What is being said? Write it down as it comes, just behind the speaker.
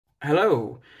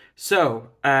Hello.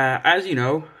 As you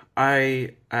know,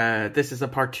 I this is a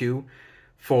part two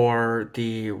for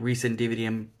the recent DVD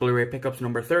and Blu-ray pickups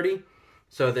number 30.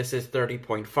 So this is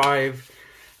 30.5.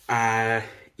 Uh,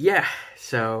 yeah.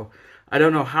 So I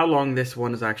don't know how long this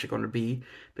one is actually going to be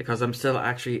because I'm still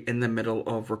actually in the middle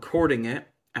of recording it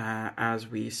as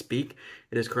we speak.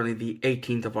 It is currently the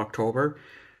 18th of October.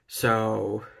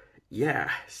 So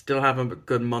yeah, still have a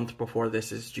good month before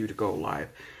this is due to go live.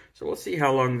 So we'll see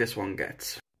how long this one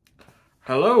gets.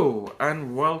 Hello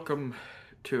and welcome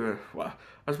to well,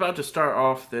 I was about to start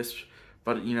off this,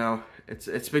 but you know,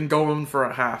 it's been going for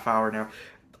a half hour now.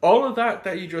 All of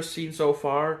that you just seen so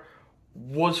far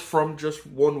was from just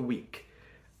 1 week.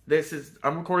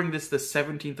 I'm recording this the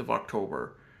 17th of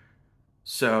October.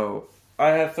 So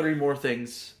I have 3 more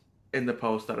things in the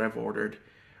post that I've ordered.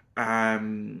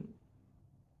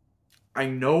 I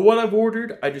know what I've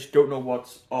ordered, I just don't know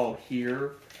what's all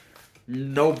here.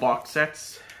 No box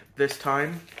sets this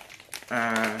time.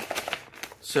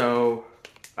 So,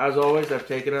 as always, I've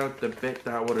taken out the bit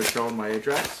that would have shown my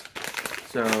address.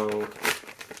 So,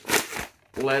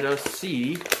 let us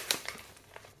see.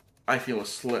 I feel a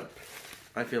slip.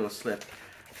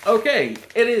 Okay,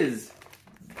 it is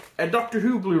a Doctor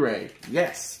Who Blu-ray.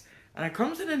 Yes. And it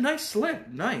comes in a nice slip.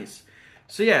 Nice.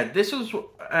 So yeah, this was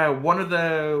one of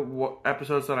the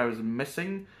episodes that I was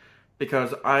missing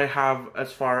because I have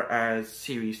as far as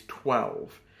series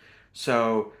 12.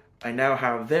 So I now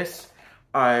have this.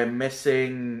 I'm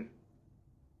missing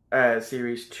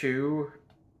series 2,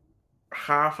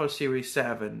 half of series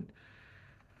 7.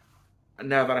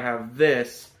 Now that I have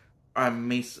this, I'm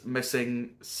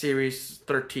missing series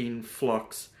 13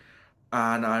 Flux,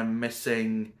 and I'm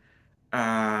missing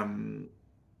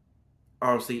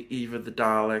obviously Eve of the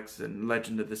Daleks and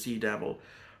Legend of the Sea Devil.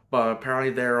 But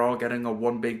apparently they're all getting a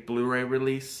one big Blu-ray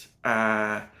release,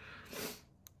 you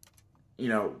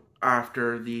know,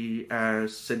 after the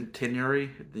centenary,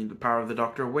 the Power of the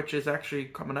Doctor, which is actually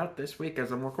coming out this week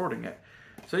as I'm recording it.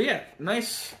 So yeah,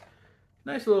 nice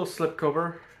little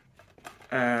slipcover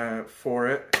for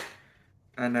it.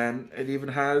 And then it even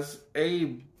has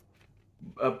a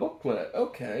booklet.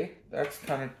 Okay, that's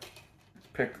kind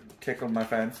of tickled my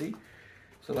fancy.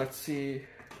 So let's see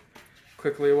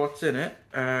quickly what's in it.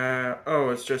 Oh,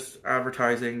 it's just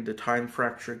advertising the Time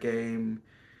Fracture game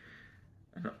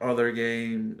and other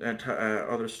game and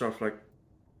other stuff like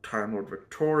Time Lord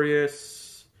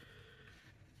Victorious,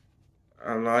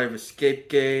 a live escape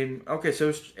game. Okay,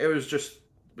 so it was just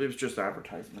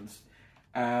advertisements.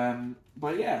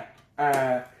 But yeah,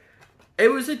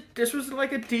 this was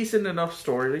like a decent enough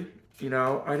story. You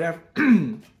know, I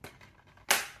definitely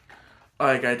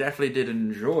did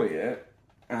enjoy it.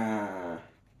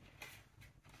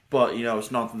 But, you know,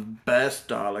 it's not the best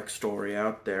Dalek story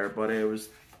out there, but it's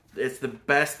the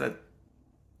best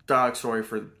Dalek story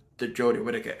for the Jodie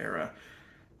Whittaker era.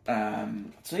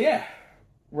 So yeah,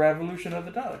 Revolution of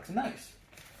the Daleks, nice.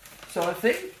 So I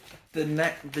think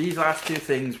these last 2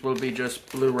 things will be just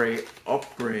Blu-ray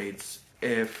upgrades,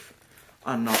 if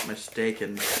I'm not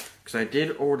mistaken, because I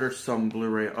did order some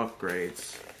Blu-ray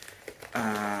upgrades.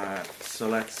 So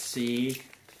let's see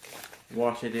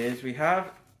what it is we have.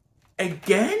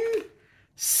 Again?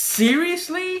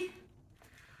 Seriously?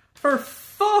 For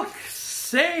fuck's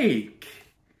sake!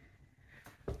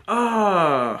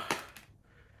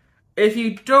 If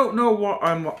you don't know what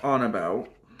I'm on about,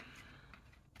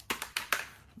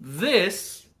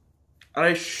 this,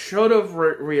 I should have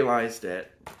realized it.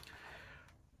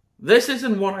 This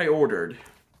isn't what I ordered.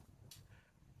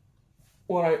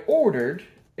 What I ordered,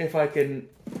 if I can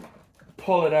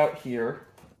pull it out here,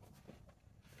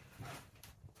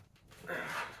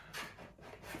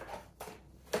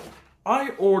 I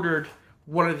ordered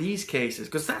one of these cases,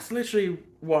 because that's literally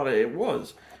what it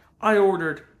was. I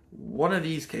ordered one of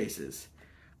these cases.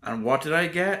 And what did I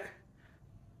get?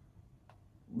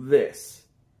 This.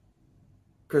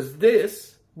 Because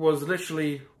this was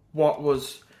literally what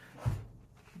was...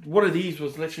 One of these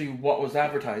was literally what was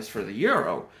advertised for the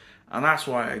Euro. And that's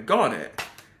why I got it.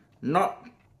 Not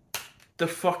the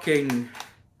fucking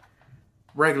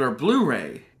regular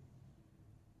Blu-ray.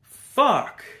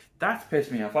 Fuck. That's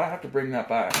pissed me off. I have to bring that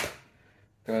back.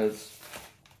 Because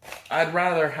I'd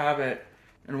rather have it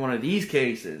in one of these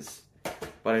cases.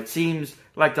 But it seems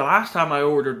like the last time I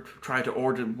tried to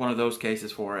order one of those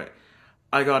cases for it,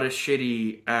 I got a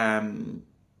shitty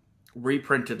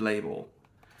reprinted label.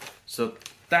 So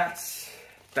that's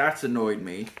annoyed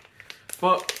me.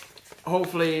 But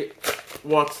hopefully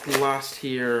what's last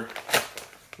here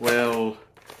will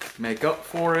make up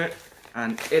for it.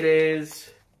 And it is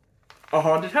a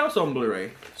Haunted House on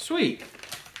Blu-ray. Sweet.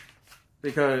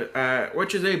 because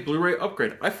which is a Blu-ray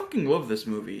upgrade. I fucking love this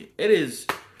movie. It is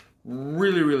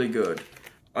really, really good.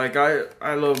 Like,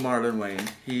 I love Marlon Wayne.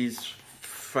 He's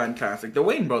fantastic. The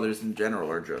Wayne brothers in general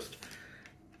are just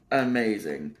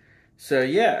amazing. So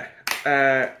yeah,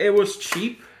 it was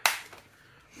cheap,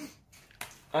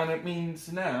 and it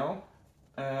means now,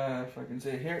 if I can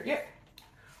say it here, yeah,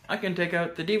 I can take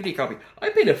out the DVD copy. I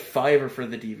paid a $5 for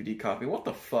the DVD copy. What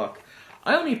the fuck?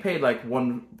 I only paid like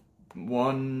maybe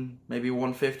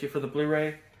 $1.50 for the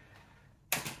Blu-ray.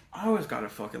 I always gotta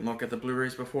fucking look at the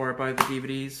Blu-rays before I buy the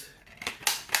DVDs.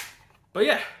 But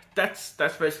yeah, that's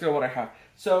basically what I have.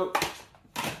 So,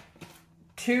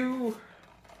 2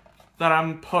 that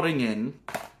I'm putting in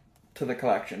to the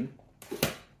collection,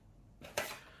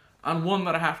 and 1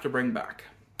 that I have to bring back.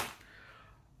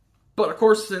 But of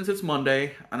course, since it's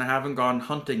Monday and I haven't gone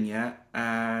hunting yet,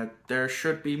 there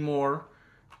should be more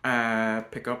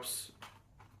pickups,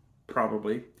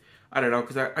 probably. I don't know,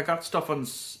 because I got stuff on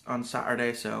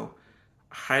Saturday, so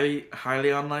highly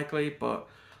unlikely, but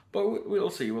we'll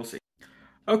see.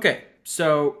 Okay,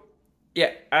 so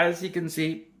yeah, as you can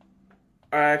see,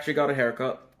 I actually got a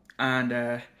haircut,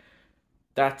 and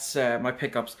that's my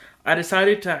pickups. I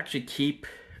decided to actually keep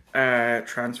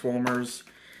Transformers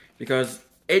because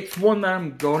it's one that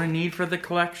I'm going to need for the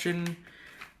collection.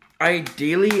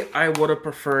 Ideally, I would have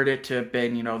preferred it to have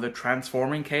been, you know, the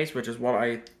transforming case, which is what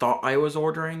I thought I was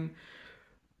ordering.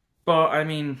 But, I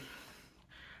mean,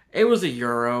 it was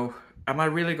 €1. Am I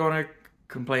really going to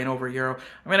complain over €1?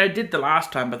 I mean, I did the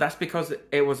last time, but that's because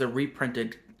it was a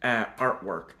reprinted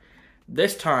artwork.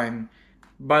 This time,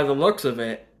 by the looks of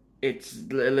it, it's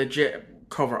legit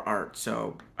cover art,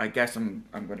 so I guess I'm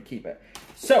going to keep it.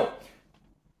 So,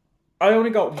 I only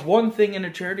got one thing in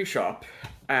a charity shop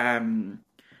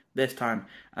this time,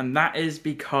 and that is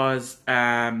because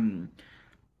Oxfam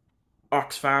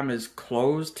is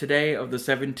closed today of the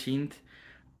 17th,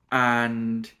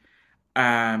 and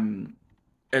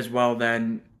as well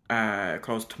then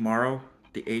closed tomorrow,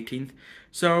 the 18th.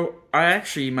 So I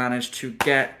actually managed to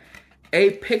get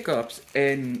 8 pickups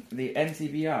in the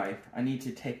NCBI. I need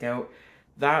to take out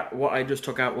that. What I just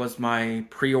took out was my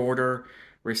pre-order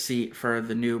receipt for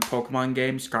the new Pokemon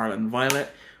game, Scarlet and Violet,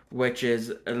 which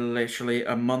is literally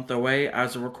a month away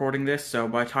as of recording this. So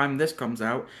by the time this comes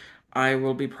out, I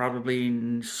will be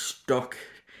probably stuck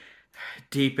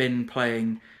deep in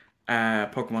playing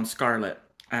Pokemon Scarlet,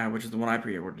 which is the one I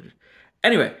pre-ordered.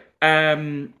 Anyway,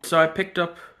 so I picked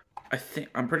up,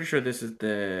 I'm pretty sure this is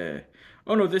the,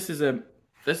 oh no, this is a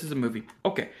movie.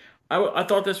 Okay, I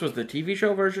thought this was the TV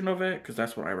show version of it, because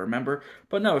that's what I remember.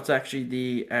 But no, it's actually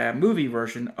the movie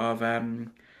version of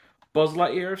Buzz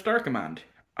Lightyear Star Command.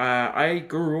 I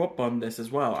grew up on this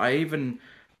as well. I even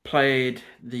played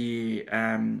the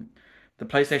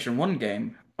PlayStation 1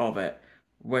 game of it,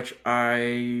 which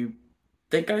I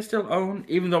think I still own,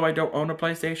 even though I don't own a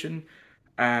PlayStation.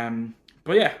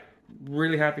 But yeah,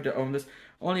 really happy to own this.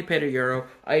 Only paid €1.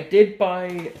 I did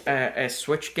buy a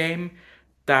Switch game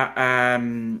that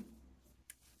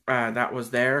that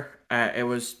was there. It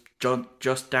was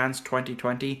Just Dance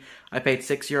 2020. I paid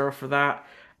 €6 for that.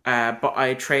 But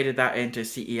I traded that into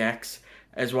CEX,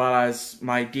 as well as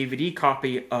my DVD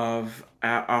copy of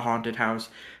A Haunted House,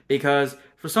 because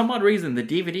for some odd reason the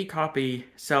DVD copy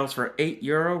sells for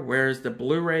 €8, whereas the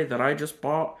Blu-ray that I just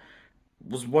bought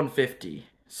was $1.50.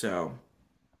 So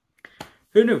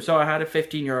who knew? So I had a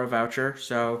 €15 voucher,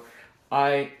 so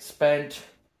I spent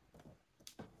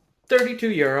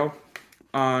 €32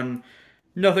 on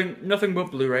nothing but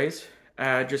Blu-rays.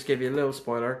 Just give you a little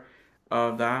spoiler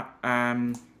of that.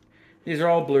 These are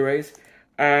all Blu-rays.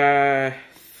 4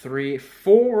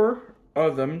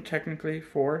 of them, technically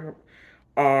 4,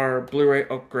 are Blu-ray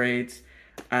upgrades,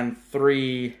 and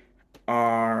 3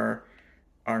 are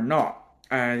not.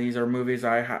 These are movies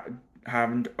I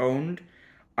haven't owned.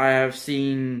 I have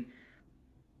seen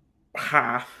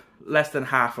less than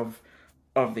half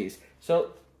of these.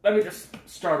 So let me just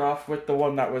start off with the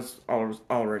one that was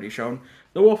already shown,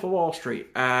 The Wolf of Wall Street.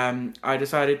 I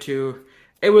decided to,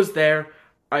 it was there.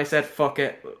 I said, fuck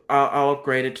it, I'll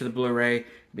upgrade it to the Blu-ray,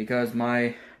 because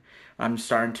I'm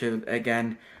starting to,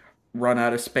 again, run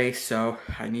out of space, so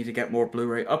I need to get more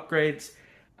Blu-ray upgrades.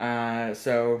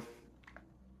 So,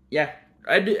 yeah,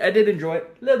 I did enjoy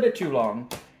it. A little bit too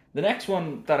long. The next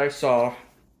one that I saw,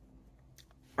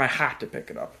 I had to pick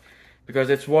it up, because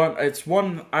it's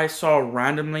one I saw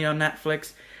randomly on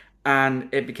Netflix, and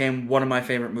it became one of my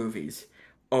favorite movies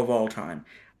of all time.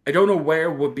 I don't know where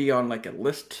it would be on like a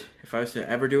list, if I was to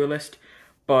ever do a list,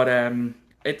 but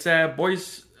it's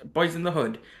Boys in the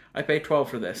Hood. I paid $12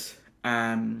 for this.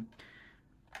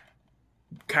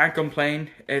 Can't complain.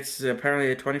 It's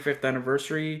apparently a 25th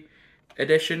anniversary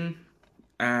edition.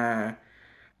 I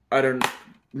don't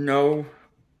know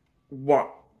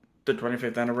what the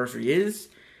 25th anniversary is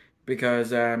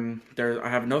because I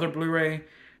have another Blu-ray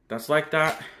that's like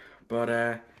that,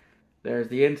 but there's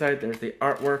the inside, there's the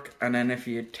artwork, and then if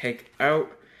you take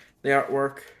out the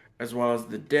artwork as well as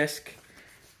the disc,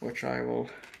 which I will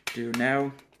do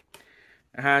now,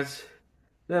 it has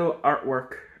little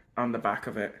artwork on the back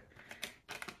of it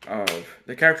of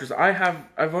the characters.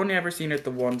 I've only ever seen it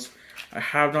the once. I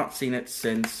have not seen it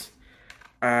since.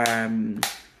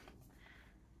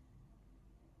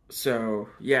 So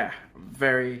yeah,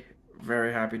 very,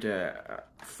 very happy to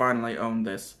finally own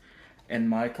this in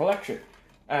my collection.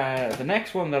 The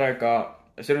next one that I got,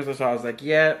 as soon as I saw it, I was like,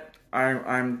 yeah,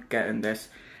 I'm getting this.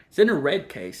 It's in a red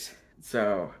case.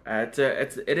 So it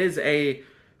is a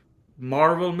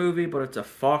Marvel movie, but it's a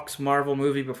Fox Marvel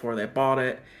movie before they bought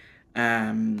it.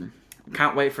 Can't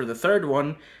wait for the third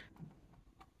one,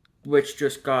 which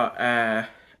just got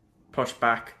pushed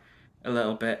back a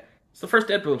little bit. It's the first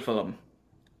Deadpool film.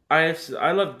 I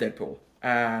love Deadpool.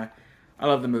 I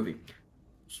love the movie.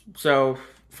 So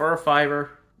for a $5,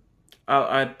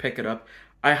 I'd pick it up.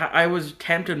 I was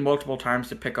tempted multiple times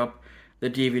to pick up the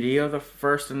DVD of the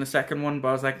first and the second one, but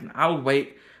I was like, I'll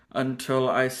wait until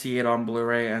I see it on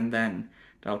Blu-ray and then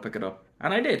I'll pick it up.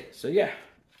 And I did. So yeah.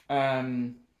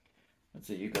 Let's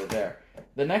see, you go there.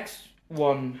 The next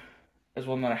one is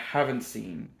one that I haven't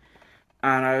seen.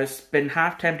 And I've been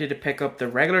half tempted to pick up the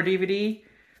regular DVD,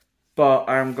 but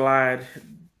I'm glad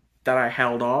that I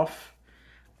held off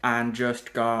and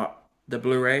just got the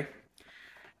Blu-ray.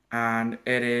 And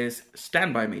it is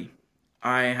Stand By Me.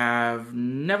 I have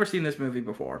never seen this movie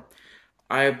before.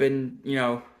 I've been,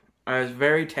 I was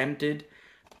very tempted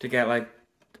to get like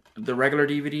the regular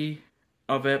DVD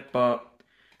of it, but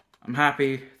I'm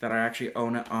happy that I actually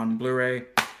own it on Blu-ray.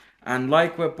 And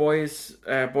like with Boys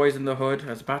in the Hood, I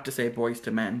was about to say Boys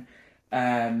to Men,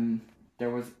 there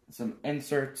was some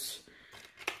inserts,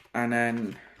 and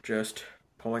then just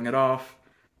pulling it off,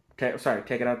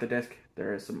 taking out the disc,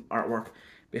 there is some artwork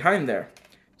behind there.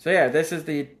 So yeah, this is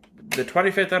the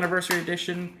 25th anniversary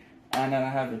edition, and then I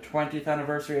have the 20th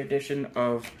anniversary edition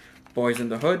of Boys in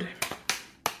the Hood.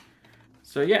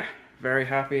 So yeah, very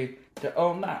happy to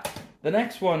own that. The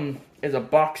next one is a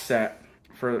box set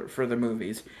for the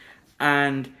movies,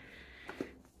 and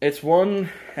it's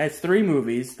 3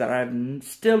 movies that I've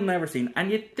still never seen,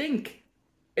 and you'd think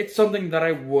it's something that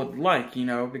I would like,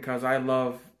 because I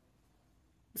love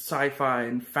sci-fi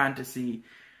and fantasy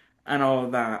and all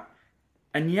of that,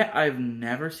 and yet I've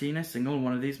never seen a single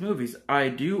one of these movies. I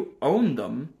do own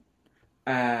them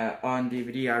on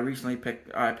DVD. I recently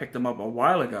picked them up a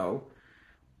while ago,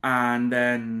 and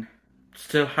then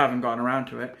still haven't gotten around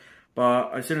to it.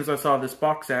 But as soon as I saw this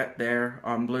box set there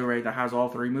on Blu-ray that has all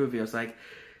 3 movies, I was like,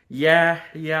 yeah,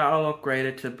 I'll upgrade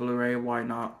it to Blu-ray, why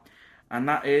not? And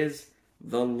that is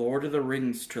the Lord of the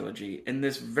Rings trilogy in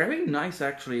this very nice,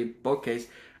 actually, bookcase.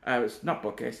 It's not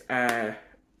bookcase,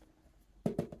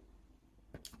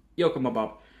 Yokomo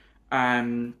Bob.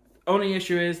 Only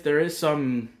issue is there is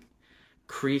some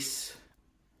crease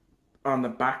on the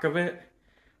back of it.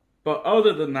 But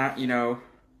other than that,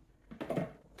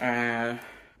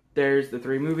 there's the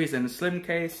 3 movies in a slim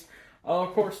case. I'll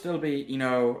of course still be,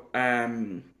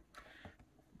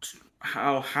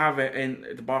 I'll have it in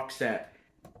the box set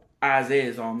as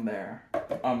is on there,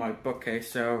 on my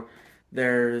bookcase. So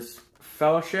there's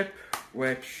Fellowship,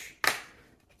 which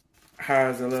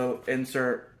has a little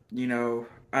insert,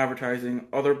 advertising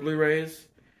other Blu-rays.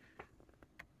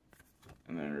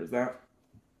 And there's that.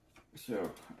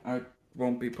 So I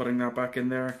won't be putting that back in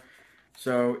there.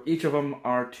 So each of them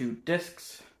are 2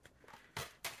 discs,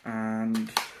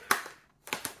 and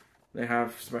they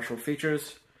have special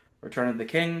features. Return of the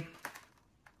King,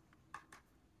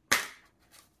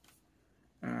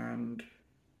 and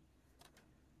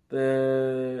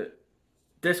the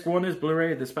disc 1 is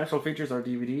Blu-ray. The special features are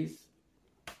DVDs,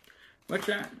 which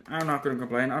I'm not going to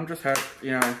complain. I'm just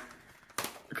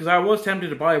because I was tempted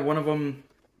to buy one of them,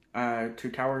 2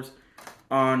 Towers,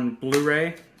 on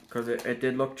Blu-ray because it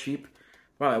did look cheap.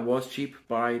 Well, it was cheap,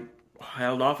 but I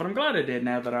held off, and I'm glad I did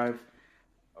now that I've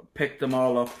picked them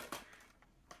all up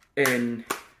in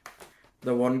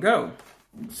the one go.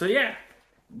 So yeah,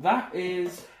 that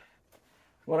is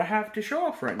what I have to show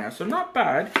off right now. So not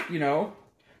bad, a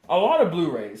lot of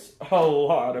Blu-rays,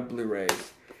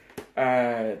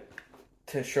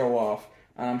 to show off.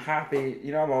 And I'm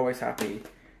happy, I'm always happy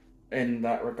in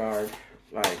that regard.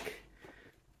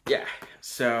 Yeah,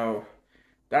 so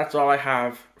that's all I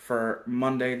have for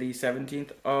Monday the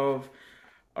 17th of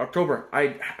October.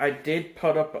 I did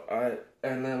put up a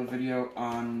little video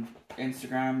on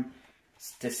Instagram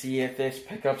to see if this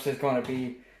pickups is going to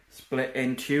be split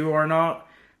in two or not,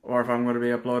 or if I'm going to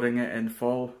be uploading it in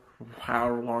full,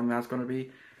 how long that's going to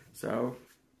be. So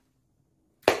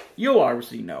you'll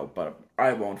obviously know, but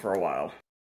I won't for a while.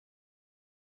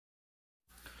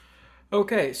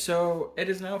 Okay, so it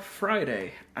is now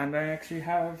Friday, and I actually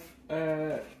have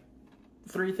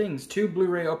three things: 2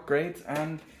 Blu-ray upgrades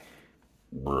and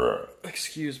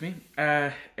excuse me,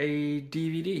 a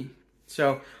DVD.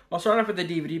 So I'll start off with the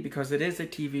DVD because it is a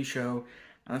TV show,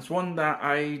 and it's one that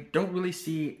I don't really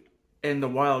see in the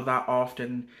wild that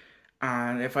often,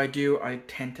 and if I do, I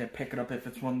tend to pick it up if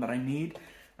it's one that I need,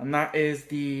 and that is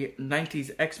the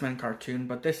 90s X-Men cartoon,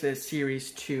 but this is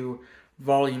Series 2,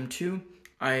 Volume 2.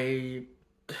 I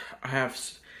have,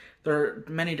 there are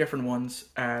many different ones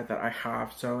that I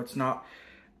have, so it's not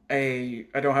I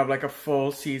don't have like a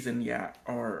full season yet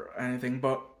or anything,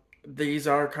 but these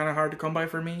are kind of hard to come by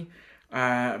for me.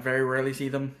 Very rarely see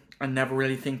them. I never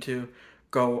really think to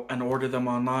go and order them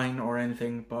online or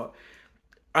anything, but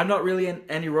I'm not really in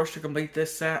any rush to complete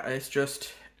this set. It's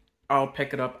just, I'll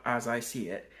pick it up as I see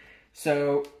it.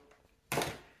 So,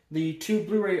 the 2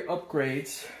 Blu-ray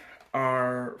upgrades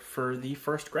are for the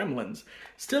first Gremlins.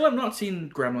 Still have not seen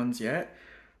Gremlins yet,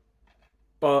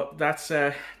 but that's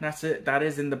it. That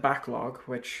is in the backlog,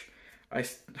 which I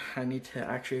need to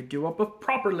actually do up a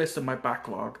proper list of my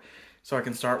backlog so I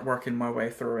can start working my way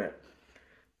through it.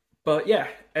 But yeah,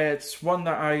 it's one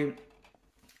that I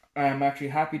am actually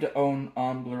happy to own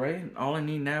on Blu-ray. All I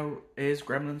need now is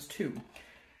Gremlins 2.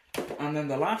 And then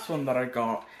the last one that I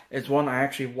got is one I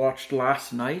actually watched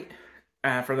last night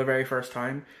for the very first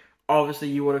time. Obviously,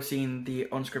 you would have seen the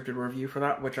unscripted review for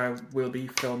that, which I will be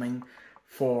filming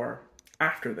for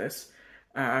after this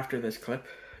clip.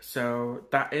 So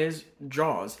that is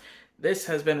Jaws. This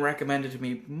has been recommended to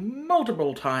me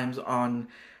multiple times on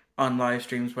live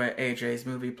streams by AJ's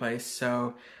Movie Place.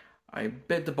 So I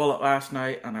bit the bullet last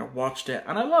night and I watched it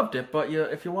and I loved it. But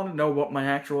if you want to know what my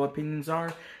actual opinions are,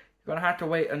 you're gonna have to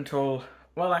wait until,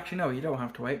 well, actually no, you don't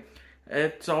have to wait.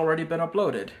 It's already been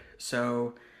uploaded.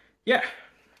 So yeah,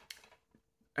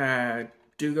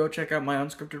 do go check out my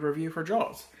unscripted review for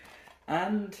Jaws.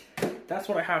 And that's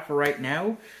what I have for right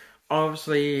now.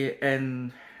 Obviously,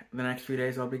 in the next few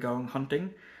days, I'll be going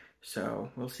hunting. So,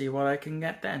 we'll see what I can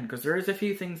get then. Because there is a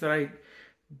few things that I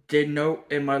did note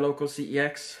in my local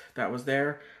CEX that was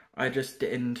there. I just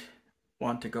didn't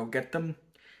want to go get them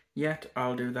yet.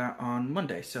 I'll do that on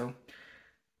Monday. So,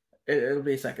 it'll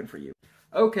be a second for you.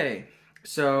 Okay,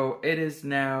 so it is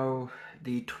now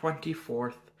the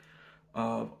 24th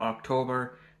of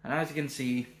October. And as you can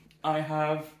see, I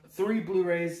have 3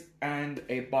 Blu-rays and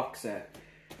a box set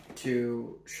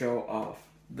to show off.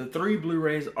 The 3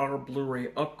 Blu-rays are Blu-ray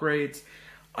upgrades.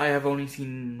 I have only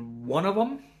seen one of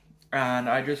them, and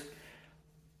I just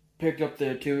picked up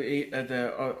the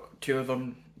two of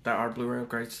them that are Blu-ray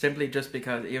upgrades simply just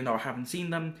because, even though I haven't seen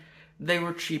them, they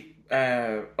were cheap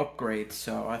upgrades.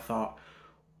 So I thought,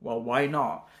 well, why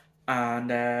not?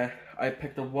 And I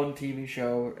picked up one TV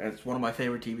show. It's one of my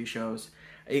favorite TV shows.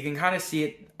 You can kind of see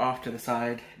it off to the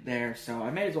side there, so I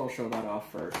may as well show that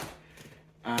off first.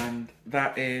 And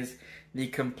that is the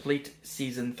complete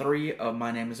Season 3 of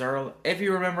My Name is Earl. If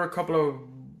you remember a couple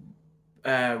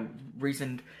of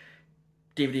recent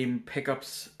DVD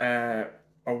pickups a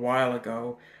while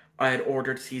ago, I had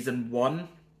ordered Season 1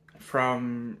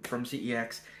 from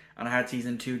CEX, and I had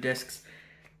Season 2 discs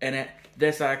in it.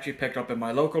 This I actually picked up in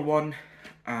my local one,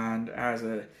 and has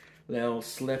a little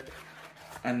slip,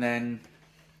 and then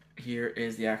here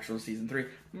is the actual Season 3.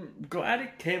 I'm glad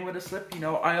it came with a slip. You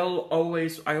know, I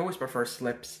always prefer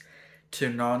slips to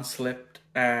non-slipped,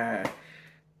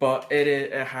 but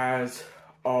it has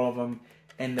all of them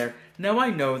in there. Now I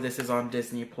know this is on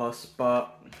Disney Plus,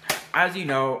 but as you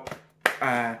know,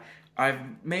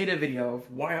 I've made a video of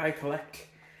why I collect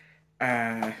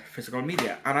physical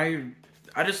media, and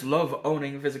I just love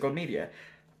owning physical media.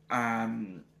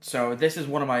 So this is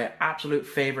one of my absolute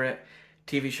favorite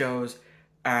TV shows.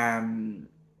 In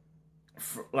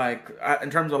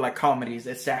terms of like comedies,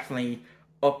 it's definitely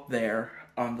up there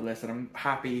on the list, and I'm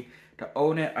happy to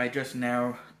own it. I just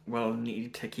now will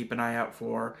need to keep an eye out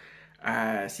for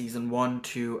Season 1,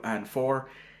 2, and 4.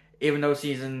 Even though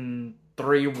Season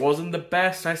 3 wasn't the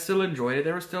best, I still enjoyed it.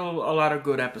 There were still a lot of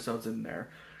good episodes in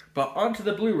there. But onto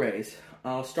the Blu-rays.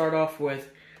 I'll start off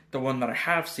with the one that I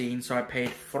have seen. So I paid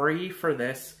 $3 for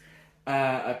this.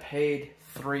 I paid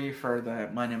 $3 for the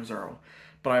My Name is Earl.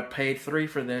 But I paid $3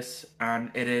 for this,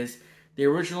 and it is the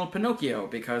original Pinocchio,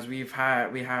 because we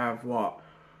have what,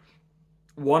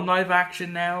 1 live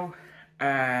action now,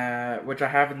 which I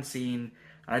haven't seen,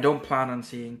 and I don't plan on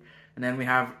seeing. And then we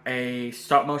have a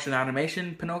stop motion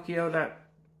animation Pinocchio that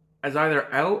is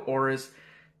either out or is,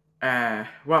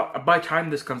 well, by the time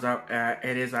this comes out,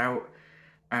 it is out.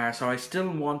 So I still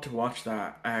want to watch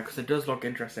that because it does look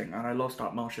interesting, and I love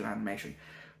stop motion animation.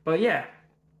 But yeah,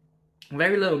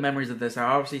 very little memories of this. I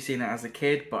obviously seen it as a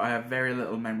kid, but I have very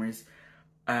little memories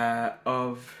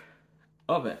of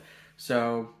it.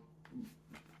 So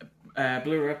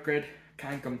Blu-ray upgrade,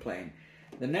 can't complain.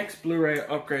 The next Blu-ray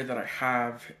upgrade that I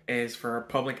have is for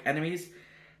Public Enemies.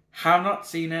 Have not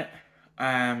seen it.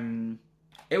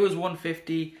 It was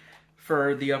 $150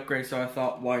 for the upgrade, so I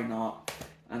thought, why not?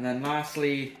 And then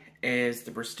lastly is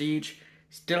The Prestige.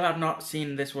 Still have not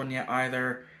seen this one yet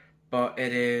either, but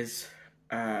it is,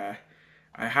 I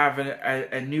have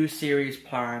a new series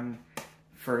planned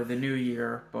for the new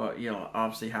year, but you'll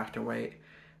obviously have to wait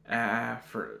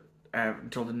for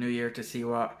until the new year to see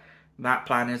what that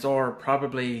plan is, or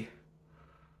probably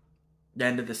the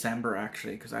end of December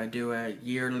actually, because I do a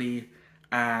yearly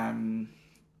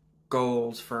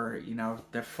goals for, you know,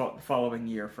 the following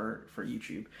year for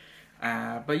YouTube.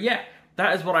 But yeah,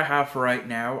 that is what I have for right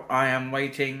now. I am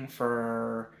waiting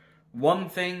for one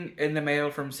thing in the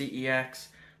mail from CEX.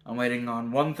 I'm waiting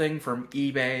on one thing from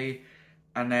eBay,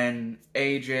 and then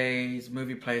AJ's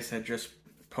movie place had just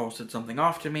posted something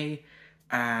off to me.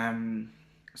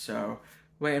 So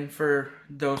waiting for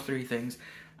those three things.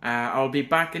 I'll be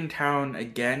back in town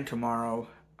again tomorrow,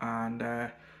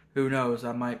 and who knows,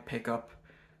 I might pick up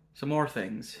some more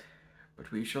things,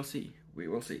 but we shall see. We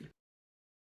will see.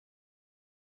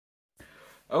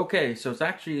 Okay, so it's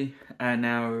actually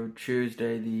now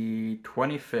Tuesday the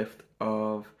 25th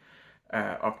of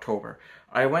October.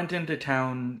 I went into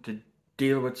town to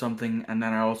deal with something, and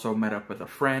then I also met up with a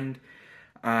friend,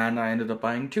 and I ended up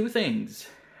buying two things.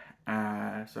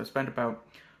 So I spent about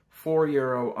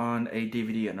 €4 on a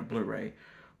DVD and a Blu-ray.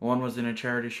 One was in a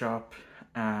charity shop,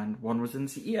 and one was in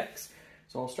CEX.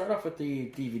 So I'll start off with the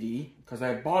DVD, because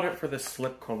I bought it for the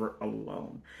slipcover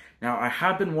alone. Now, I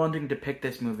have been wanting to pick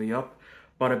this movie up,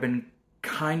 but I've been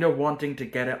kind of wanting to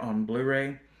get it on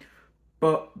Blu-ray.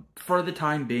 But for the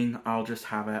time being, I'll just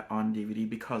have it on DVD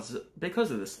because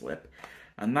of the slip.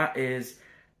 And that is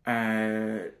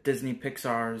Disney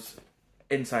Pixar's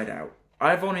Inside Out.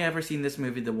 I've only ever seen this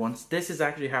movie the once. This is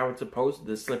actually how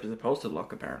the slip is supposed to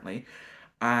look, apparently.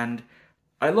 And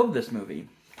I love this movie.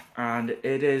 And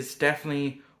it is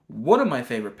definitely one of my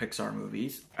favorite Pixar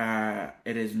movies.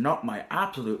 It is not my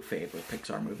absolute favorite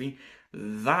Pixar movie.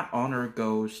 That honor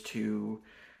goes to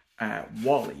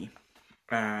WALL-E.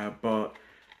 But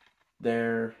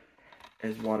there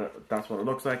is that's what it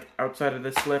looks like outside of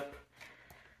this slip.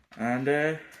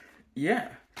 And yeah,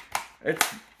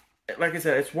 it's, like I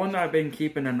said, it's one that I've been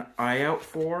keeping an eye out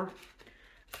for.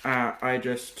 I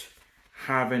just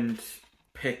haven't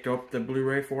picked up the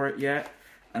Blu-ray for it yet.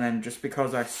 And then just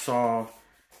because I saw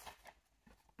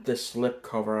the slip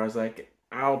cover, I was like,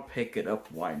 I'll pick it up,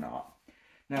 why not?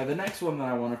 Now, the next one that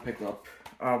I want to pick up,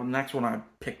 the next one I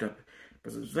picked up,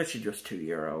 because it was literally just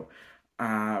 €2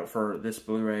 for this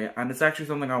Blu-ray. And it's actually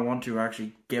something I want to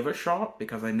actually give a shot,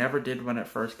 because I never did when it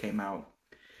first came out.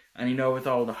 And you know, with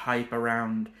all the hype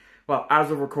around, well, as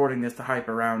of recording this, the hype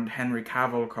around Henry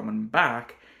Cavill coming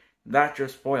back, that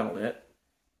just spoiled it.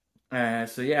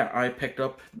 So yeah, I picked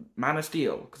up Man of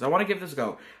Steel, because I want to give this a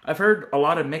go. I've heard a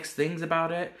lot of mixed things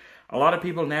about it. A lot of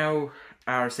people now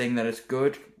are saying that it's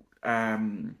good,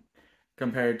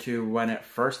 compared to when it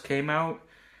first came out.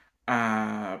 But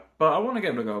I want to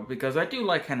give it a go, because I do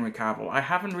like Henry Cavill. I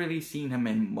haven't really seen him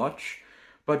in much,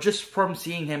 but just from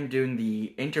seeing him doing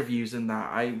the interviews and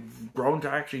that, I've grown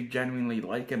to actually genuinely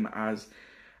like him as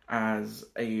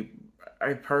a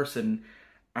person.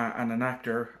 And an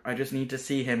actor. I just need to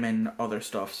see him in other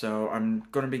stuff, so I'm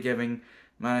going to be giving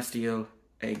Man of Steel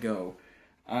a go.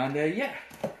 And yeah,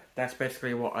 that's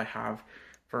basically what I have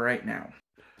for right now.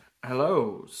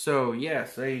 Hello, so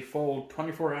yes, a full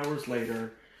 24 hours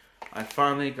later, I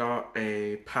finally got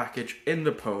a package in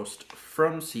the post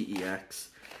from CEX.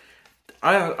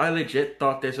 I legit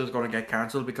thought this was going to get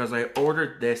cancelled, because I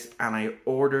ordered this, and I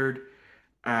ordered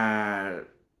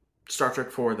Star Trek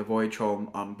IV: The Voyage Home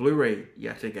on Blu-ray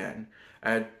yet again.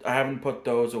 I haven't put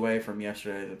those away from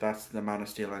yesterday. That's the Man of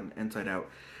Steel and Inside Out.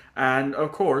 And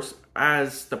of course,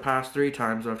 as the past 3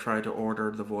 times I've tried to order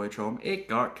The Voyage Home, it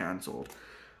got cancelled.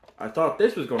 I thought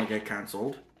this was going to get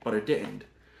cancelled, but it didn't.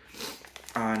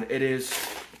 And it is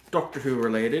Doctor Who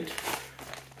related.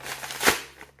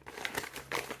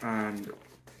 And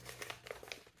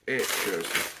it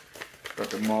just got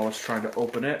demolished trying to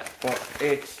open it, but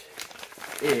it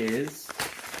is,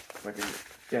 if I can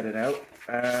get it out,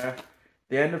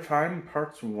 The End of Time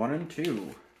parts 1 and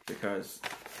 2, because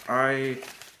I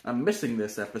am missing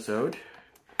this episode.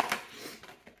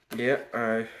 Yeah,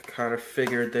 I kind of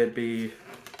figured they'd be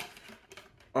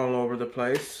all over the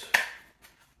place.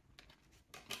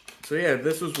 So yeah,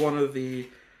 this was one of the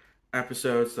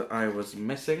episodes that I was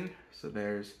missing. So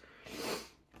there's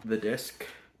the disc.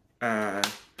 And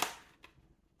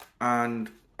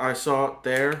I saw it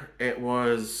there. It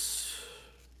was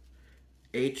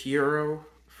 €8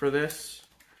 for this.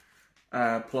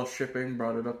 Plus shipping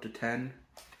brought it up to 10.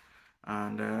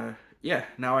 And yeah,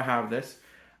 now I have this.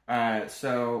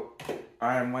 So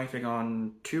I'm waiting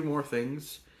on 2 more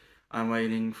things. I'm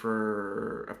waiting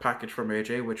for a package from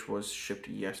AJ, which was shipped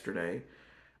yesterday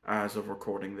as of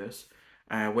recording this,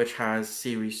 which has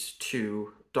Series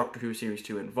 2, Doctor Who Series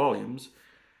 2 in volumes.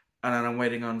 And then I'm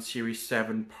waiting on Series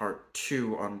 7 Part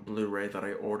 2 on Blu-ray that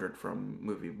I ordered from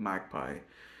Movie Magpie.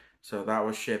 So that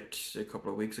was shipped a couple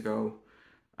of weeks ago.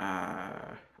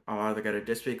 I'll either get it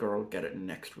this week or I'll get it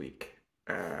next week.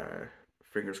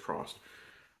 Fingers crossed.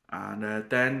 And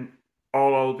then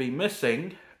all I'll be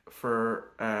missing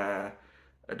for a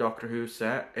Doctor Who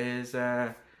set is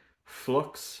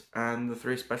Flux and the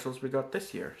 3 specials we got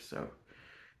this year. So,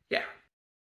 yeah.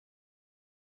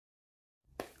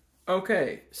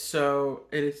 Okay, so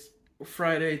it is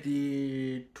Friday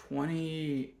the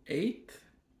 28th?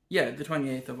 Yeah, the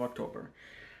 28th of October.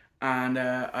 And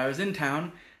I was in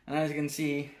town, and as you can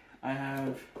see, I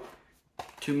have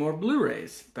 2 more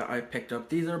Blu-rays that I picked up.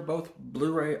 These are both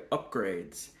Blu-ray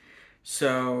upgrades.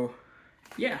 So,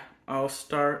 yeah, I'll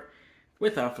start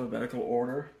with alphabetical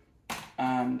order.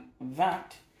 And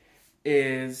that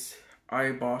is,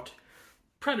 I bought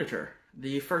Predator,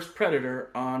 the first Predator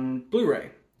on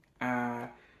Blu-ray. I've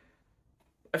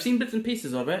seen bits and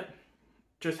pieces of it,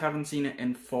 just haven't seen it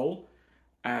in full.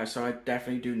 So I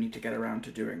definitely do need to get around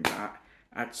to doing that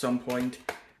at some point.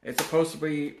 It's supposed to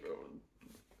be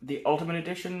the Ultimate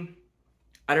Edition.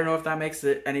 I don't know if that makes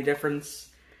it any difference,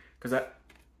 because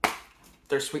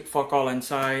there's sweet fuck all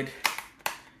inside.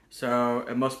 So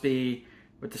it must be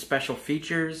with the special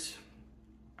features.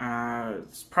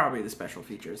 It's probably the special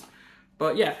features.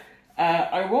 But yeah,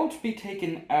 I won't be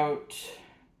taking out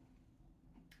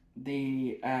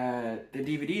the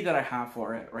DVD that I have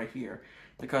for it right here,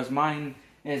 because mine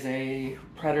is a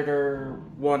Predator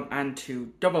 1 and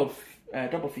 2 double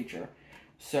feature.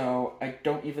 So I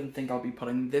don't even think I'll be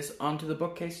putting this onto the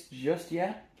bookcase just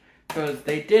yet, because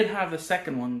they did have the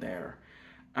second one there,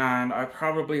 and I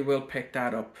probably will pick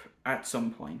that up at some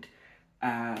point.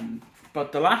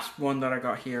 But the last one that I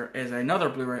got here is another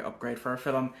Blu-ray upgrade for a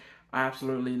film I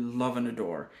absolutely love and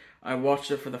adore. I watched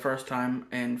it for the first time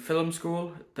in film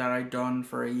school that I'd done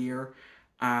for a year,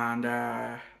 and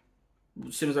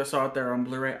as soon as I saw it there on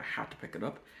Blu-ray, I had to pick it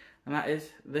up, and that is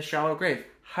The Shallow Grave.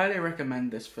 Highly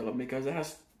recommend this film because it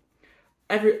has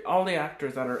all the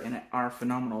actors that are in it are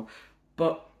phenomenal,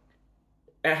 but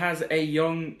it has a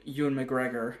young Ewan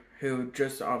McGregor who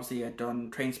just obviously had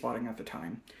done Trainspotting at the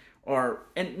time, or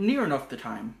near enough the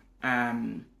time,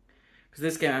 because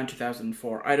this came out in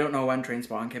 2004. I don't know when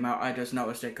Trainspotting came out. I just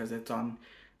noticed it because it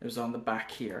was on the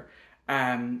back here.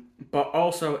 But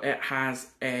also it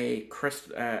has a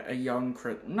young,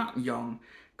 not young,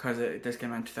 because this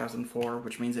came out in 2004,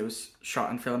 which means it was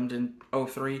shot and filmed in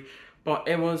 2003. But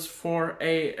it was for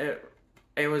a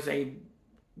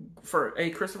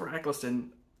Christopher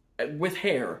Eccleston with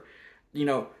hair, you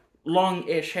know,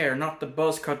 long-ish hair, not the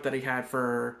buzz cut that he had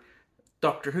for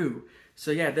Doctor Who.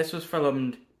 So yeah, this was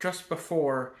filmed just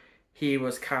before he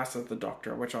was cast as the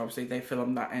Doctor, which obviously they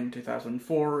filmed that in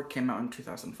 2004, came out in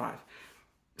 2005.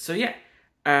 So yeah,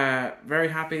 very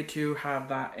happy to have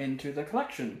that into the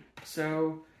collection.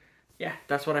 So yeah,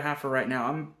 that's what I have for right now.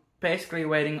 I'm basically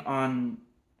waiting on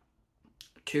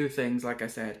 2 things, like I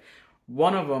said.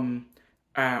 One of them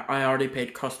I already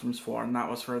paid customs for, and that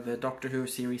was for the Doctor Who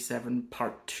Series 7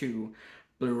 Part 2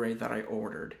 Blu-ray that I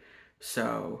ordered.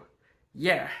 So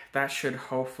yeah, that should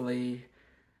hopefully...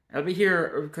 I'll be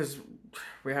here because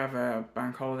we have a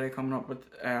bank holiday coming up with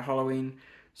Halloween.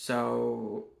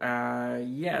 So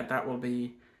yeah, that will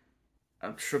be...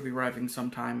 should be arriving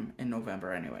sometime in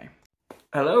November anyway.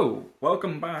 Hello,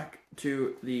 welcome back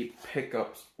to the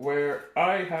pickups, where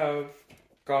I have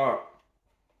got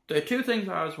the 2 things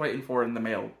I was waiting for in the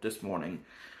mail this morning.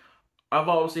 I've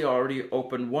obviously already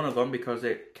opened one of them because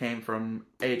it came from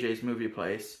AJ's movie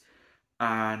place,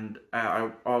 and I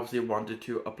obviously wanted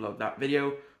to upload that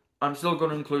video. I'm still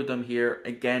going to include them here.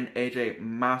 Again, AJ,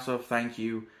 massive thank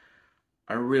you.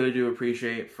 I really do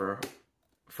appreciate for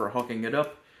hooking it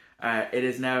up. It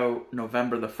is now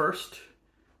November the 1st,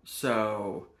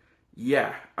 so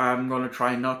yeah, I'm going to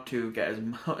try not to get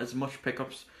as much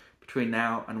pickups between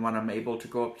now and when I'm able to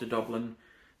go up to Dublin,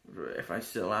 if I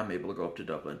still am able to go up to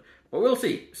Dublin. But we'll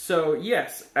see. So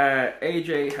yes,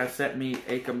 AJ has sent me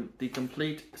the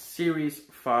complete Series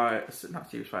 5, not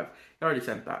Series 5, he already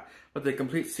sent that, but the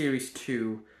complete Series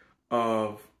 2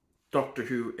 of Doctor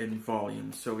Who in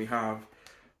volumes. So we have,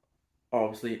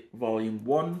 obviously, Volume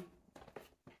 1,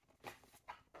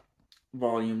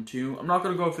 Volume 2. I'm not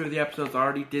going to go through the episodes, I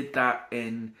already did that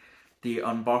in the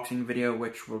unboxing video,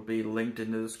 which will be linked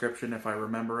in the description if I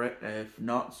remember it. If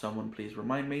not, someone please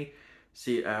remind me.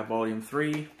 See, Volume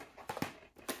 3,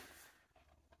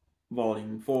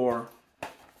 Volume 4,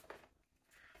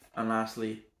 and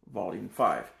lastly, Volume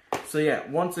 5. So yeah,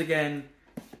 once again,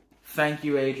 thank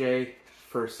you AJ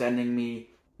for sending me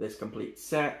this complete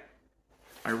set.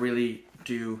 I really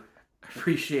do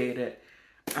appreciate it.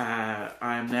 I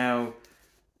am now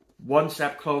one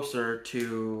step closer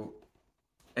to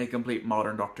a complete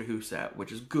modern Doctor Who set,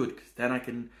 which is good, because then I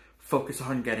can focus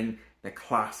on getting the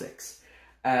classics.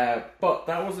 But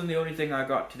that wasn't the only thing I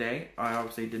got today. I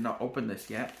obviously did not open this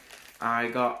yet. I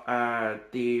got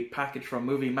the package from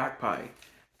Movie Magpie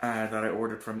that I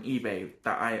ordered from eBay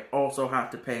that I also had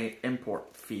to pay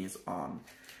import fees on.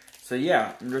 So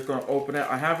yeah, I'm just going to open it.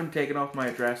 I haven't taken off my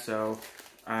address, so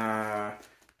yeah,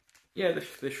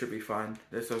 this should be fine.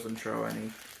 This doesn't show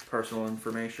any personal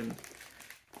information.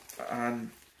 And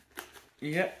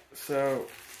yeah, so,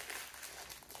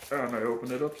 oh, and I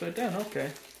opened it upside down, okay.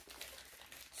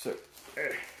 So,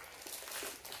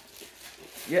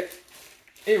 yeah,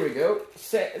 here we go.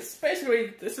 So, it's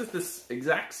basically, this is the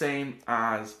exact same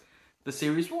as the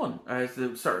Series 1, as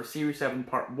the, sorry, Series 7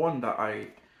 Part 1 that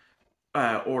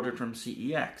I ordered from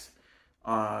CEX.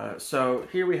 So,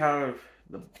 here we have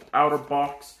the outer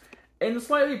box in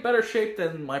slightly better shape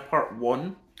than my Part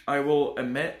 1, I will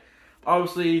admit.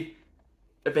 Obviously,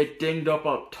 a bit dinged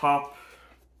up top.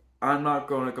 I'm not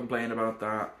going to complain about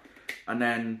that. And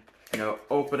then, you know,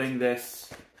 opening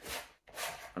this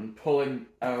and pulling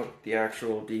out the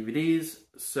actual DVDs.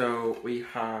 So we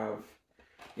have,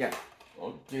 yeah,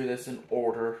 I'll do this in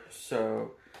order.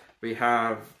 So we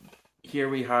have, here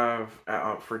we have,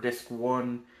 for disc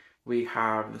 1, we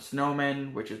have The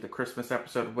Snowman, which is the Christmas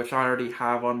episode, which I already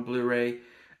have on Blu-ray.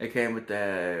 It came with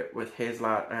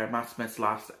Matt Smith's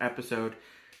last episode.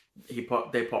 They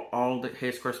put all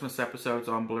his Christmas episodes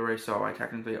on Blu-ray, so I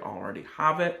technically already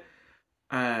have it,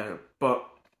 but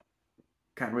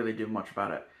can't really do much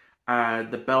about it.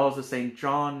 The Bells of St.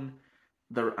 John,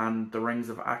 and the Rings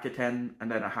of Akaten,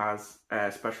 and then it has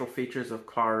special features of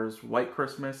Clara's White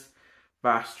Christmas,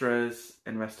 Vastra's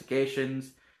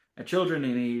Investigations, Children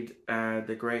in Need,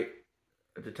 the Great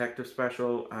Detective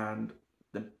Special, and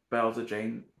the Bells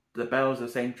of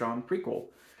St. John prequel.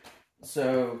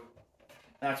 So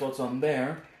that's what's on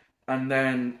there. And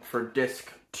then for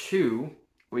disc 2,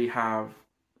 we have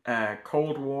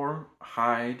Cold War,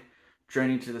 Hyde,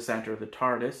 Journey to the Center of the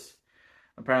TARDIS.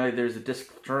 Apparently there's a disc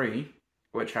 3,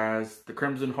 which has The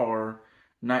Crimson Horror,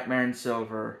 Nightmare in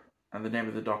Silver, and The Name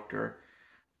of the Doctor.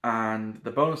 And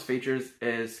the bonus features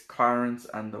is Clarence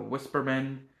and the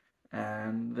Whispermen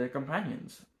and the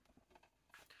Companions.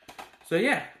 So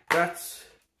yeah, that's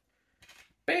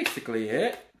basically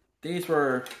it. These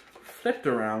were flipped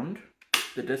around.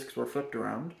 The discs were flipped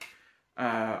around.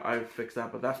 I fixed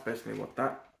that, but that's basically what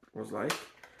that was like.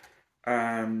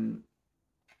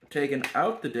 Taking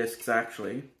out the discs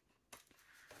actually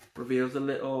reveals a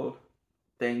little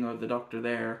thing of the Doctor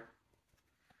there,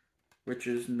 which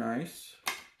is nice.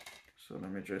 So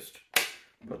let me just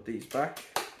put these back.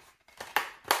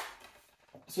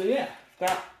 So yeah,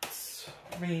 that's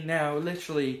me now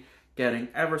literally getting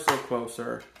ever so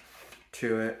closer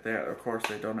to it. Of course,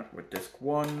 they've done it with disc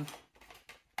 1.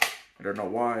 I don't know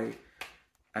why.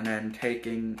 And then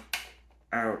taking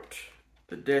out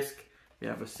the disc, we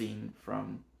have a scene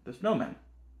from The Snowman.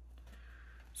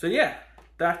 So yeah,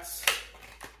 that's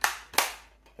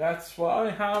what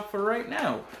I have for right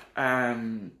now.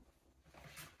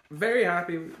 Very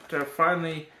happy to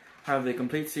finally have the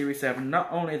complete Series 7.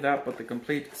 Not only that, but the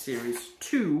complete Series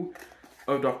 2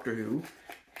 of Doctor Who.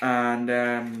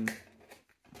 And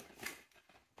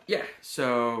yeah,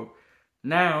 so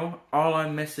now all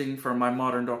I'm missing for my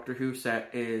modern Doctor Who set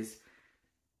is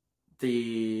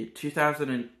the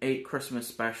 2008 Christmas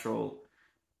special,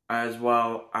 as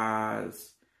well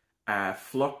as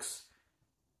Flux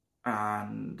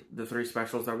and the 3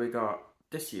 specials that we got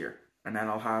this year. And then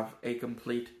I'll have a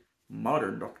complete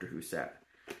modern Doctor Who set.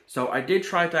 So I did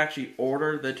try to actually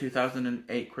order the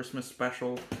 2008 Christmas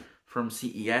special from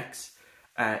CEX.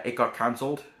 It got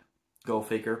cancelled. Go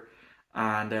figure.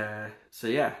 And so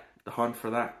yeah, the hunt for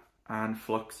that and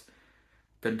Flux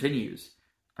continues.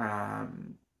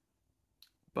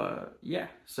 But yeah,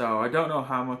 so I don't know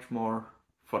how much more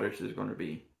footage there's going to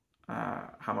be,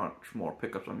 how much more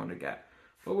pickups I'm going to get,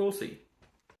 but we'll see.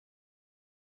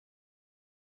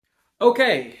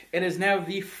 Okay, it is now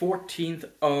the 14th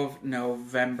of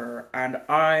November, and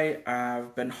I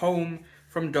have been home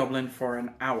from Dublin for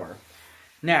an hour.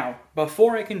 Now,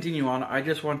 before I continue on, I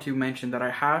just want to mention that I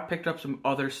have picked up some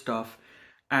other stuff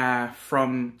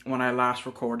from when I last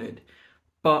recorded,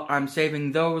 but I'm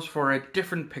saving those for a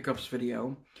different pickups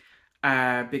video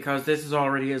because this is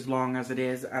already as long as it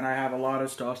is, and I have a lot of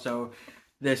stuff, so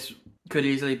this could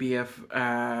easily be a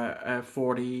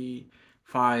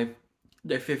 45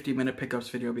 the 50-minute pickups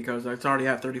video because it's already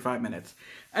at 35 minutes.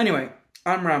 Anyway,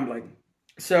 I'm rambling.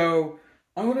 So,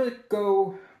 I'm going to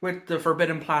go with the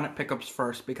Forbidden Planet pickups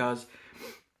first because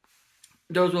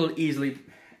those will easily,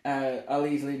 I'll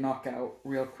easily knock out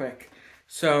real quick.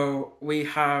 So, we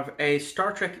have a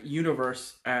Star Trek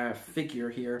Universe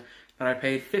figure here that I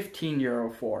paid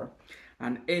 €15 for.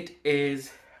 And it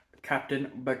is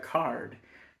Captain Picard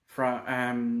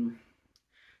from...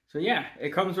 So yeah,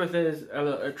 it comes with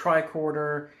a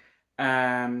tricorder,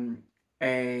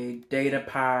 a data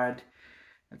pad.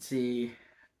 Let's see,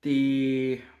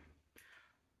 the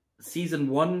season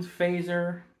 1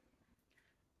 phaser,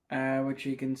 which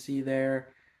you can see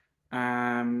there.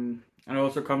 And it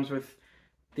also comes with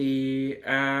the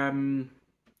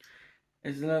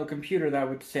is a little computer that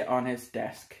would sit on his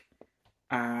desk,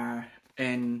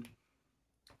 in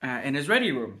his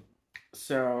ready room.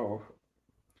 So.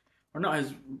 Or not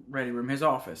his ready room, his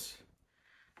office.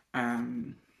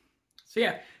 So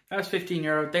yeah, that's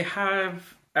 €15. They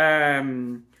have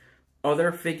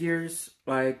other figures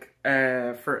like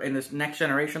in this Next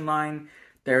Generation line.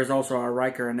 There's also a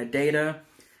Riker and a Data,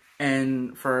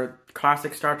 and for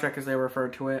classic Star Trek, as they refer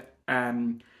to it,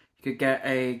 you could get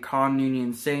a Khan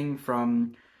Noonien Singh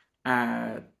from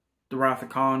The Wrath of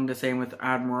Khan. The same with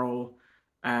Admiral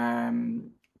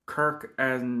Kirk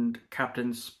and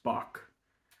Captain Spock.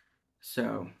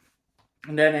 So,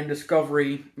 and then in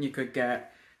Discovery, you could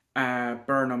get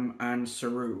Burnham and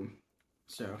Saru.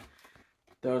 So,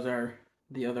 those are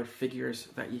the other figures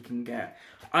that you can get.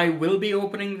 I will be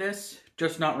opening this,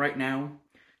 just not right now,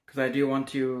 because I do want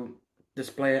to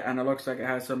display it, and it looks like it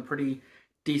has some pretty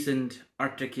decent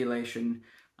articulation.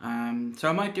 So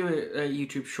I might do a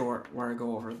YouTube short where I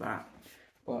go over that,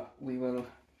 but we will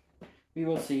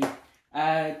see.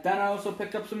 Then I also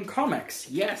picked up some comics.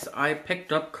 Yes, I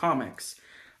picked up comics.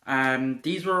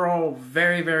 These were all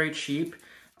very, very cheap.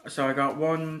 So I got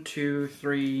 1, 2,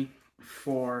 3,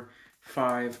 4,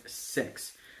 5,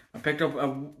 6. I picked up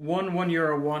one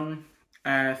 €1 one,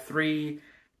 3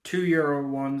 €2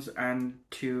 ones, and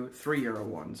 2 €3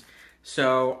 ones.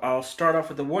 So I'll start off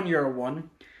with the €1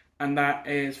 one, and that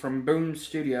is from Boom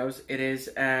Studios. It is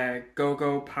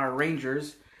Go-Go Power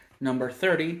Rangers number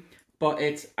 30. But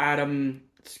it's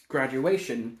Adam's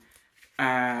graduation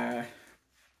photo,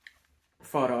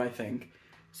 I think.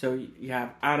 So you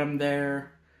have Adam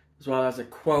there, as well as a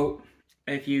quote.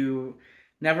 If you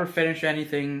never finish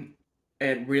anything,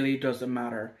 it really doesn't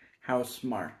matter how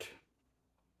smart.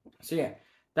 So yeah,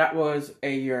 that was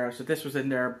 €1. So this was in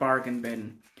their bargain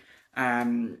bin.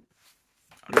 I'll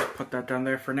just put that down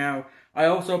there for now. I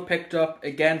also picked up,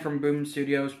 again from Boom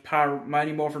Studios,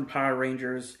 Mighty Morphin Power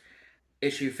Rangers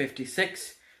issue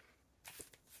 56,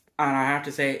 and I have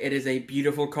to say it is a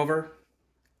beautiful cover.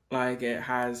 Like, it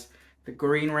has the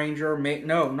Green Ranger,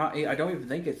 I don't even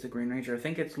think it's the Green Ranger. I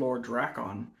think it's Lord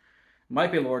Drakon.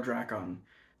 Might be Lord Drakon.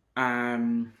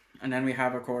 And then we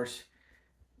have, of course,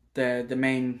 the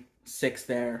main 6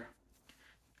 there.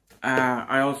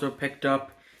 I also picked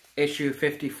up issue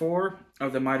 54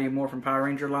 of the Mighty Morphin Power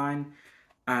Ranger line.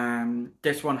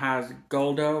 This one has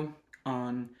Goldo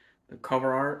on the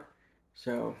cover art.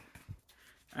 So,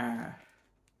 there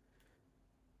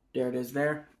it is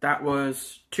there. That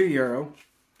was €2.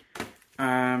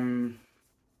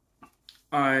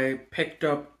 I picked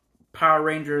up Power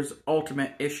Rangers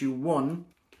Ultimate issue 1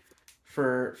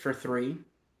 for 3.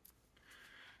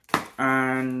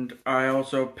 And I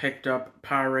also picked up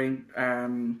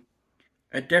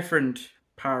a different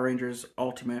Power Rangers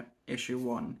Ultimate issue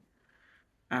 1.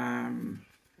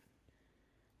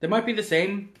 They might be the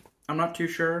same. I'm not too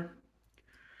sure.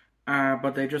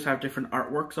 But they just have different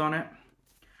artworks on it.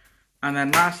 And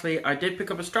then lastly, I did pick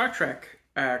up a Star Trek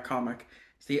comic.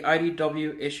 It's the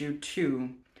IDW issue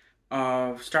 2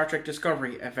 of Star Trek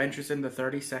Discovery, Adventures in the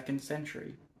 32nd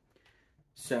Century.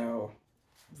 So,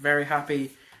 very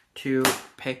happy to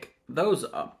pick those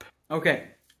up. Okay,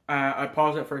 I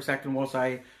paused it for a second whilst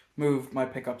I move my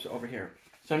pickups over here.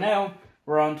 So now,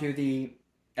 we're on to the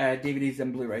DVDs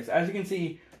and Blu-rays. As you can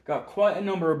see, got quite a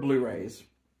number of Blu-rays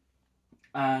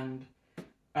and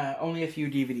only a few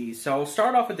DVDs. So I'll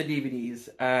start off with the DVDs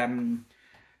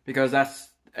because that's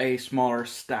a smaller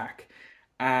stack.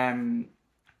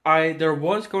 There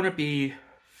was going to be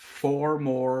 4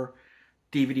 more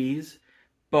DVDs,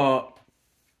 but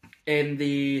in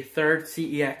the third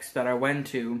CEX that I went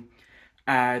to,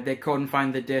 they couldn't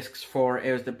find the discs for,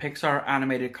 it was the Pixar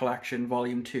Animated Collection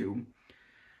Volume 2,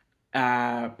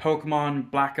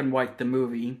 Pokemon Black and White the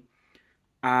movie,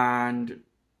 and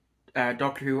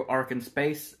Doctor Who Ark in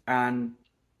Space, and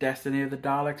Destiny of the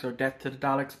Daleks, or Death to the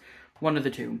Daleks, one of the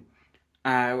two.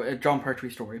 A John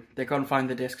Pertwee story. They couldn't find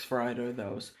the discs for either of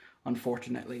those,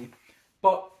 unfortunately.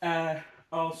 But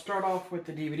I'll start off with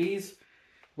the DVDs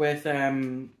with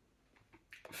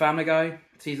Family Guy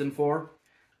Season 4.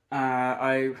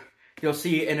 You'll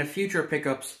see in a future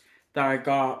pickups that I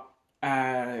got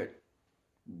 1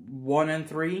 and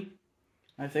 3,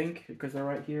 I think, because they're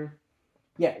right here.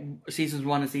 Yeah, Seasons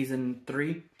 1 and Season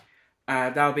 3.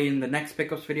 That'll be in the next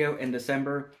pickups video in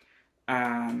December.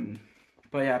 But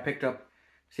yeah, I picked up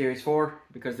Series 4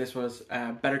 because this was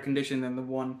better condition than the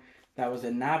one that was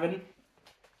in Navan.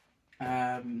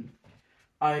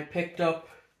 I picked up,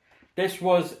 this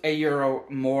was €1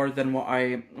 more than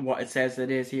what it says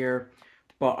it is here,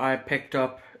 but I picked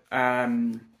up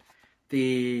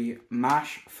the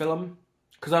MASH film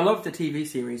because I love the TV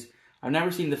series. I've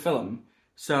never seen the film,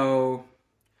 so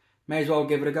may as well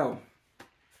give it a go.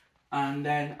 And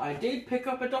then I did pick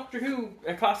up a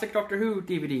classic Doctor Who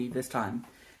DVD this time.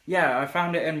 Yeah, I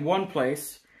found it in one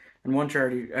place, in one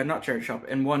not charity shop,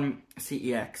 in one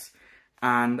CEX,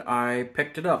 and I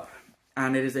picked it up.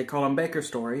 And it is a Colin Baker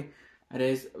story. It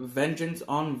is Vengeance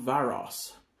on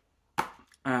Varos.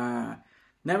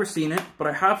 Never seen it, but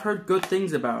I have heard good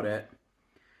things about it.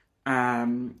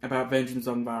 About Vengeance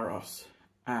on Varos.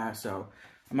 So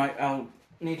I'll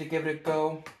need to give it a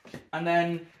go. And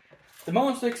then the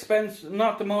most expensive,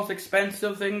 not the most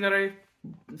expensive thing that I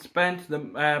spent,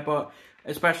 but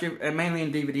especially mainly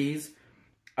in DVDs,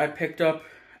 I picked up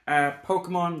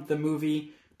Pokemon the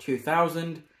Movie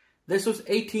 2000. This was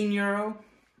 €18,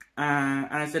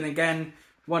 and it's again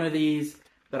one of these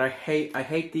that I hate. I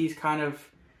hate these kind of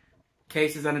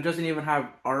cases, and it doesn't even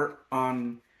have art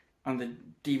on the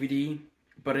DVD,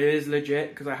 but it is legit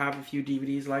because I have a few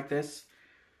DVDs like this.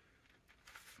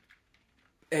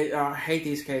 I hate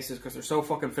these cases because they're so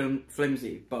fucking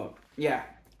flimsy, but yeah,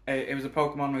 it was a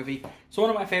Pokemon movie. It's one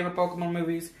of my favorite Pokemon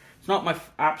movies. It's not my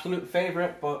absolute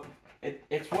favorite, but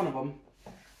it's one of them.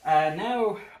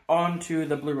 Now on to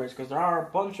the Blu-rays, because there are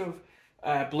a bunch of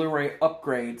Blu-ray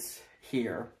upgrades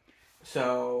here.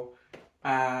 So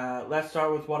let's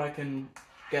start with what I can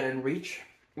get in reach.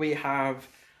 We have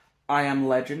I Am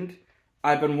Legend.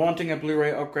 I've been wanting a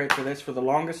Blu-ray upgrade for this for the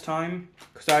longest time,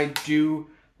 because I do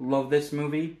love this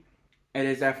movie. It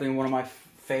is definitely one of my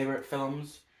favorite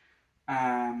films.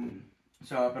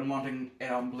 So I've been wanting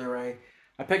it on Blu-ray.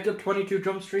 I picked up 22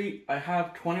 Jump Street. I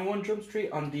have 21 Jump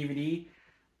Street on DVD.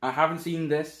 I haven't seen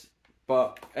this,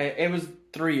 but it was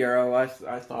 €3.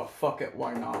 I thought, fuck it,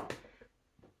 why not?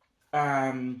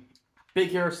 Big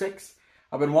Hero 6.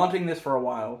 I've been wanting this for a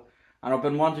while, and I've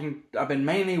been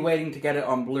mainly waiting to get it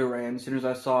on Blu-ray, and as soon as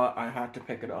I saw it, I had to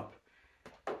pick it up.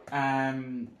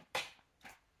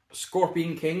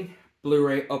 Scorpion King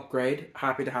Blu-ray upgrade.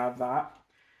 Happy to have that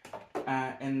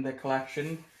in the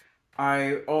collection.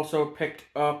 I also picked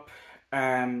up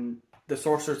The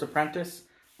Sorcerer's Apprentice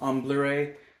on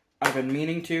Blu-ray. I've been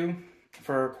meaning to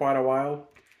for quite a while.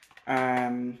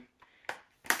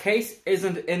 Case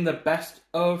isn't in the best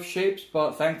of shapes,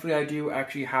 but thankfully I do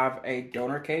actually have a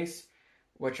donor case,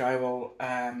 which I will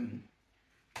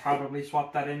probably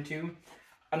swap that into.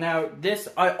 And now this,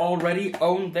 I already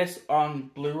own this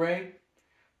on Blu-ray,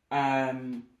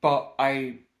 but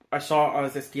I saw it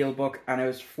as a steelbook and it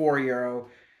was €4.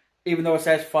 Even though it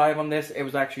says 5 on this, it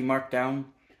was actually marked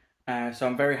down. So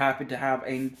I'm very happy to have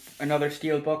another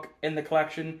steelbook in the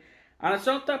collection. And it's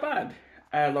not that bad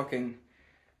looking.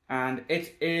 And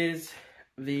it is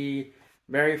the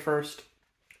very first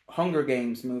Hunger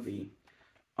Games movie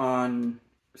on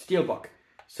steelbook.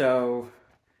 So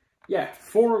yeah,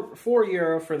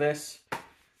 €4 for this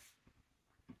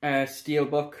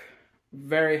steelbook.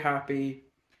 Very happy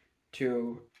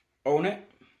to own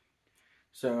it.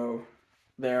 So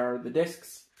there are the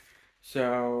discs.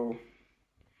 So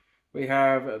we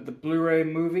have the Blu-ray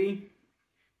movie,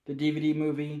 the DVD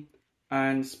movie,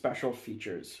 and special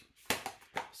features.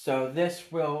 So this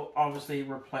will obviously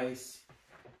replace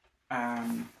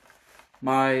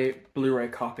my Blu-ray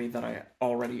copy that I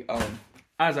already own,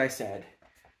 as I said.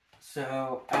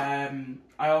 So,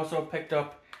 I also picked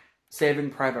up Saving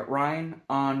Private Ryan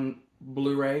on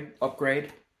Blu-ray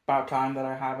upgrade. About time that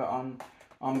I have it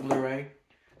on Blu-ray.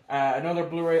 Another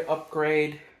Blu-ray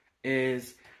upgrade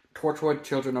is Torchwood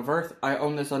Children of Earth. I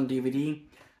own this on DVD.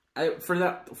 For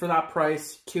that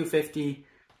price, $2.50,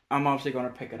 I'm obviously going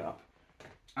to pick it up.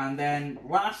 And then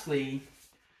lastly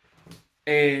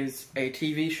is a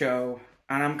TV show,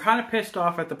 and I'm kind of pissed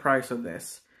off at the price of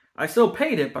this. I still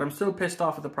paid it, but I'm still pissed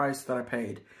off at the price that I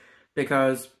paid,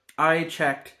 because I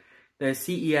checked the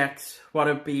CEX, what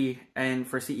it'd be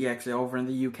for CEX over in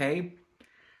the UK,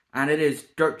 and it is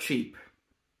dirt cheap.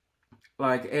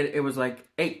 Like it was like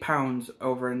 £8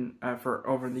 over in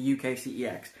the UK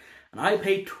CEX, and I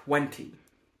paid 20.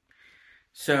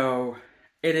 So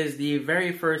it is the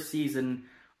very first season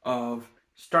of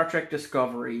Star Trek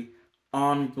Discovery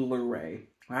on Blu-ray.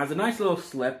 It has a nice little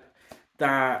slip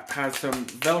that has some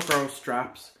Velcro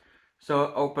straps, so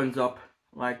it opens up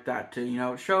like that to, you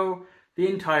know, show the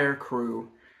entire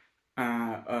crew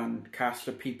and cast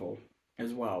of people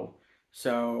as well.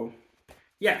 So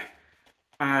yeah,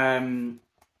 and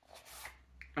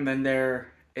then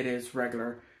there it is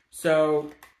regular. So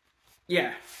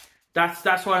yeah,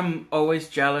 that's why I'm always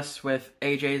jealous with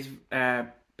AJ's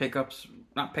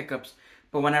not pickups,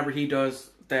 but whenever he does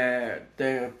the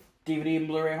DVD and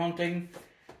Blu-ray hunting,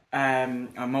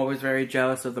 I'm always very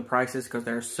jealous of the prices because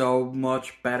they're so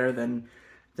much better than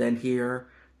here.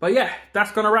 But yeah,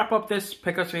 that's gonna wrap up this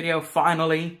pickups video.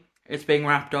 Finally, it's being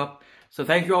wrapped up. So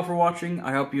thank you all for watching.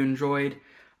 I hope you enjoyed.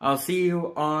 I'll see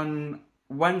you on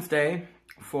Wednesday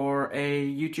for a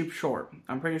YouTube short.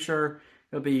 I'm pretty sure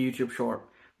it'll be a YouTube short.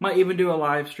 Might even do a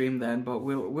live stream then, but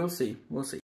we'll see. We'll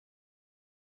see.